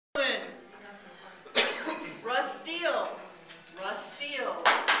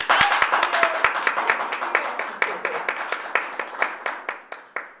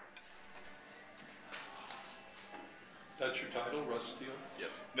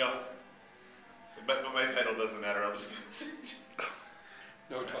No. But my title doesn't matter. I'll just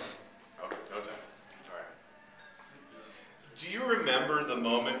No time. Okay, no time. All right. Do you remember the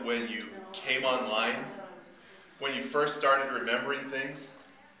moment when you came online? When you first started remembering things?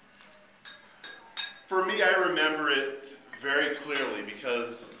 For me, I remember it very clearly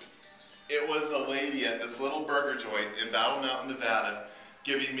because it was a lady at this little burger joint in Battle Mountain, Nevada,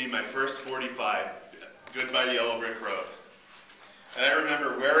 giving me my first 45, Goodbye Yellow Brick Road. And I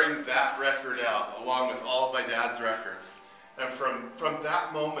remember wearing that record out along with all of my dad's records. And from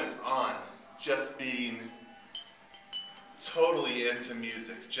that moment on, just being totally into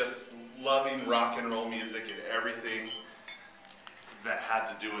music, just loving rock and roll music and everything that had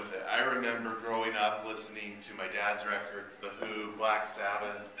to do with it. I remember growing up listening to my dad's records, The Who, Black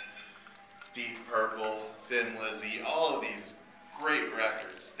Sabbath, Deep Purple, Thin Lizzy, all of these great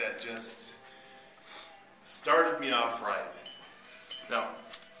records that just started me off right. Now,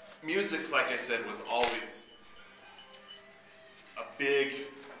 music, like I said, was always a big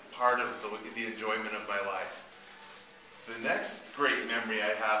part of the enjoyment of my life. The next great memory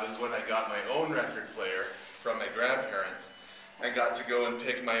I have is when I got my own record player from my grandparents. I got to go and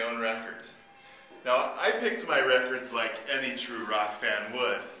pick my own records. Now, I picked my records like any true rock fan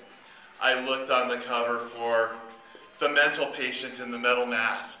would. I looked on the cover for The Mental Patient in the Metal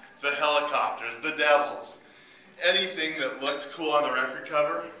Mask, The Helicopters, The Devils. Anything that looked cool on the record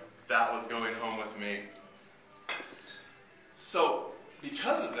cover, that was going home with me. So,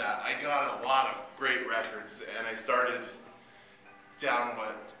 because of that, I got a lot of great records, and I started down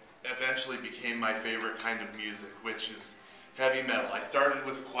what eventually became my favorite kind of music, which is heavy metal. I started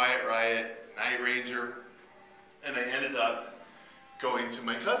with Quiet Riot, Night Ranger, and I ended up going to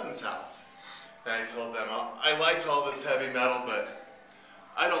my cousin's house. And I told them, I like all this heavy metal, but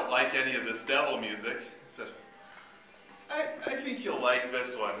I don't like any of this devil music. I said, I think you'll like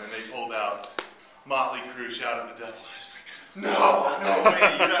this one. And they pulled out Motley Crue, Shout at the Devil. I was like, no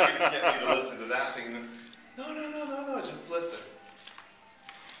way, you're not going to get me to listen to that thing. No, just listen.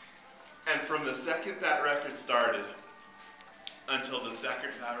 And from the second that record started until the second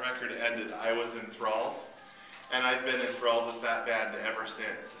that record ended, I was enthralled. And I've been enthralled with that band ever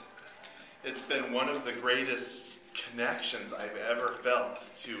since. It's been one of the greatest connections I've ever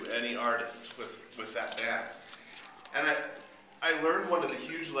felt to any artist with that band. And I learned one of the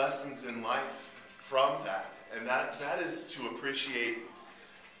huge lessons in life from that, and that is to appreciate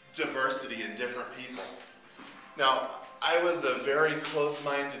diversity in different people. Now, I was a very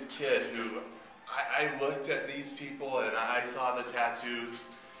close-minded kid who, I looked at these people and I saw the tattoos,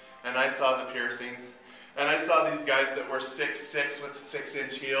 and I saw the piercings, and I saw these guys that were 6'6" with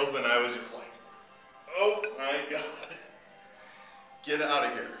 6-inch heels, and I was just like, oh my God, get out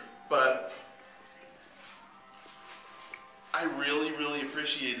of here. But I really, really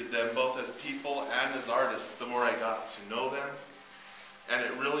appreciated them both as people and as artists the more I got to know them, and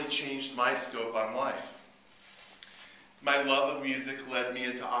it really changed my scope on life. My love of music led me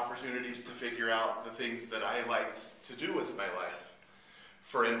into opportunities to figure out the things that I liked to do with my life.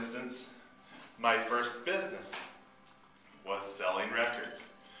 For instance, my first business was selling records.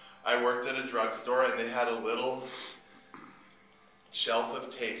 I worked at a drugstore and they had a little shelf of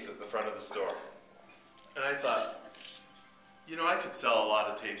tapes at the front of the store. And I thought, you know, I could sell a lot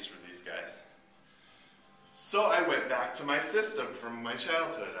of tapes for these guys. So I went back to my system from my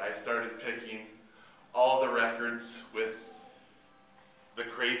childhood. I started picking all the records with the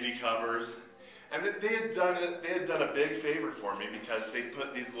crazy covers. And they had done a big favor for me because they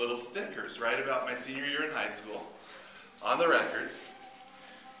put these little stickers right about my senior year in high school on the records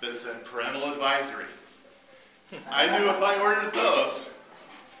that said parental advisory. I knew if I ordered those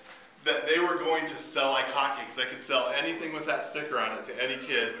that they were going to sell like hotcakes. I could sell anything with that sticker on it to any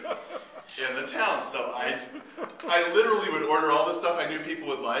kid in the town. So I literally would order all the stuff I knew people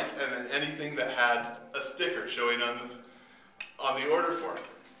would like, and then anything that had a sticker showing on the order form.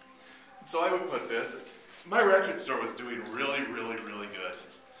 So I would put this. My record store was doing really, really, really good.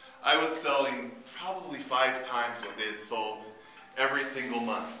 I was selling probably 5 times what they had sold every single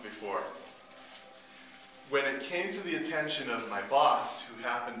month before. When it came to the attention of my boss, who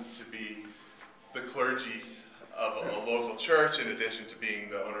happens to be the clergy of a local church in addition to being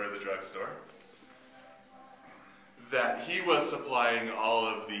the owner of the drugstore, that he was supplying all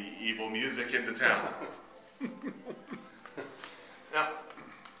of the evil music into town. Now,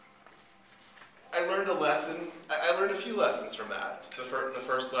 I learned a lesson. I learned a few lessons from that. The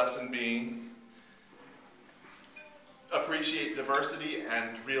first lesson being appreciate diversity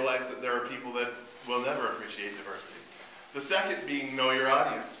and realize that there are people that will never appreciate diversity. The second being know your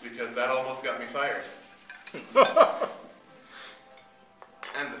audience, because that almost got me fired.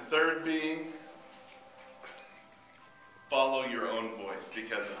 And the third being, follow your own voice,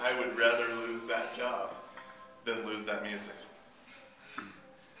 because I would rather lose that job than lose that music.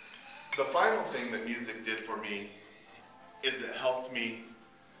 The final thing that music did for me is it helped me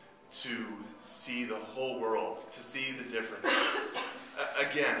to see the whole world, to see the difference.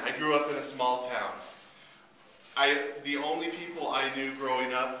 Again, I grew up in a small town. The only people I knew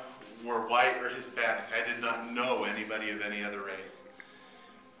growing up were white or Hispanic. I did not know anybody of any other race.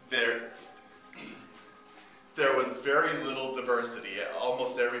 There was very little diversity.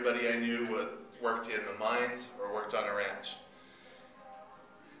 Almost everybody I knew worked in the mines or worked on a ranch.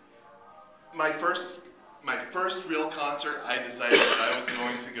 My first real concert, I decided that I was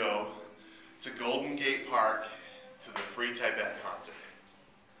going to go to Golden Gate Park to the Free Tibet concert.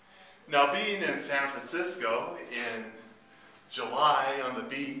 Now, being in San Francisco in July on the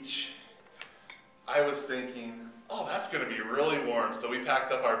beach, I was thinking, oh, that's going to be really warm. So we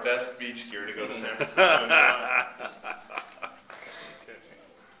packed up our best beach gear to go to San Francisco in July.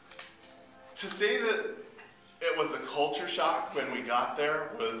 To say that it was a culture shock when we got there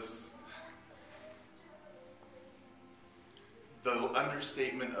was the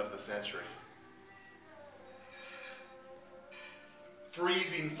understatement of the century.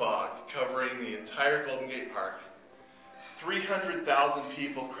 Freezing fog covering the entire Golden Gate Park. 300,000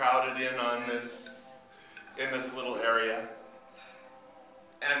 people crowded in this little area.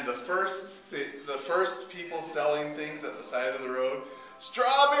 And the first people selling things at the side of the road,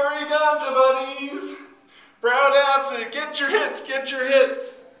 strawberry ganja buddies, brown acid, get your hits, get your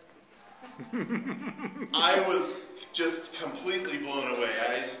hits. I was just completely blown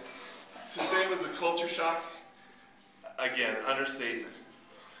away. To say it was a culture shock, again, understatement.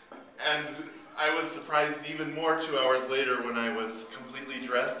 And I was surprised even more 2 hours later when I was completely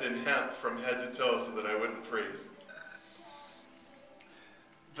dressed in hemp from head to toe so that I wouldn't freeze.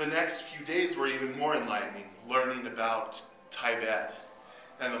 The next few days were even more enlightening, learning about Tibet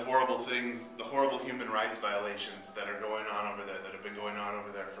and the horrible things, the horrible human rights violations that are going on over there, that have been going on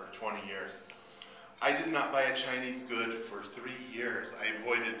over there for 20 years. I did not buy a Chinese good for 3 years. I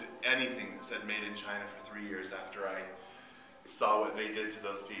avoided anything that said made in China for 3 years after I saw what they did to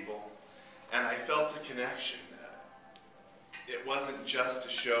those people. And I felt a connection. It wasn't just a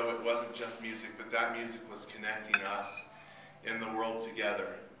show, it wasn't just music, but that music was connecting us in the world together.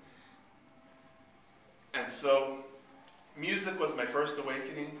 And so, music was my first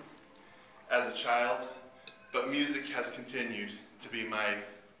awakening as a child, but music has continued to be my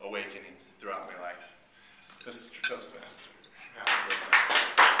awakening throughout my life. Mr. Toastmaster. Happy birthday.